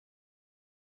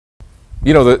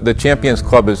You know, the Champions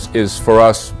Club is for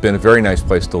us been a very nice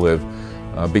place to live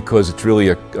because it's really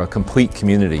a complete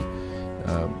community.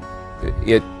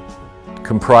 It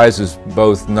comprises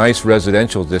both nice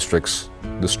residential districts.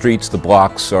 The streets, the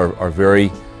blocks are very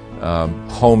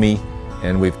homey,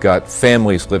 and we've got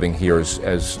families living here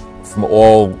as from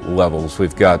all levels.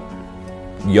 We've got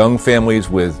young families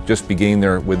with just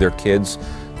beginning with their kids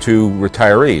to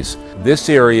retirees. This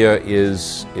area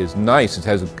is nice. It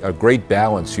has a great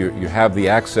balance. You have the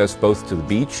access both to the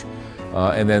beach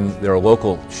and then there are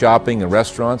local shopping and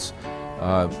restaurants.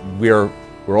 We're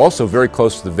also very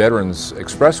close to the Veterans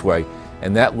Expressway,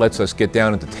 and that lets us get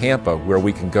down into Tampa where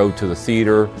we can go to the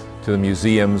theater, to the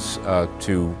museums,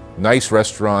 to nice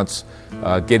restaurants,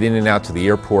 get in and out to the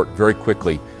airport very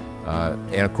quickly.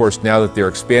 And of course, now that they're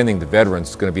expanding the Veterans,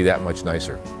 it's going to be that much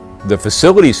nicer. The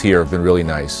facilities here have been really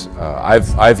nice.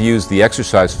 I've used the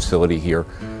exercise facility here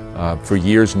for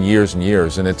years and years and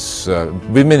years, and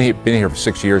we've been here for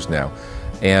 6 years now.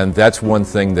 And that's one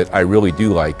thing that I really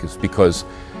do like, is because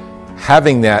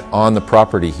having that on the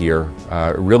property here,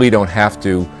 really don't have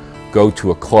to go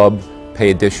to a club, pay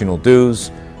additional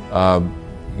dues,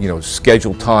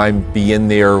 schedule time, be in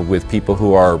there with people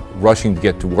who are rushing to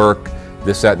get to work,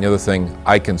 this, that, and the other thing.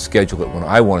 I can schedule it when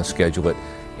I want to schedule it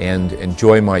and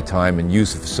enjoy my time and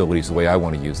use the facilities the way I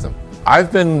want to use them.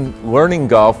 I've been learning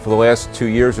golf for the last 2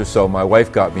 years or so. My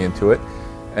wife got me into it,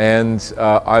 and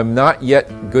I'm not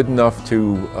yet good enough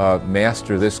to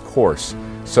master this course.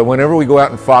 So whenever we go out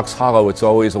in Fox Hollow, it's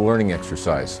always a learning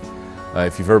exercise.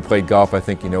 If you've ever played golf, I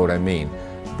think you know what I mean.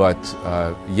 But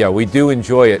yeah, we do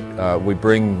enjoy it. We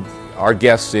bring our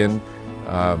guests in.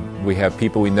 We have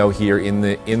people we know here in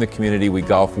the community we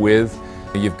golf with.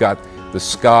 You've got the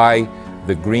sky,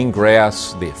 the green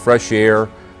grass, the fresh air.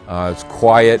 It's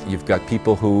quiet. You've got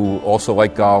people who also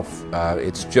like golf.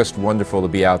 It's just wonderful to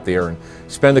be out there and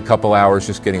spend a couple hours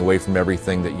just getting away from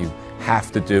everything that you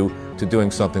have to do to doing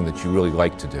something that you really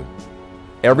like to do.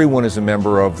 Everyone is a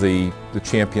member of the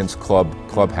Champions Club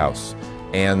clubhouse,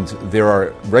 and there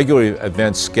are regular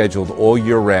events scheduled all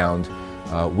year round.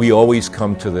 We always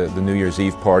come to the New Year's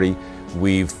Eve party.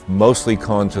 We've mostly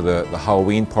gone to the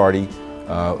Halloween party.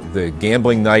 The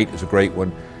gambling night is a great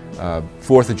one.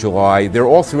 4th of July, they're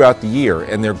all throughout the year,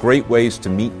 and they're great ways to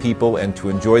meet people and to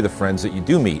enjoy the friends that you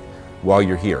do meet while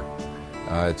you're here.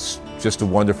 It's just a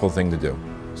wonderful thing to do.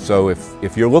 So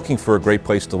if you're looking for a great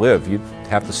place to live, you'd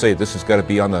have to say this has got to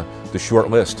be on the short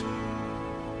list.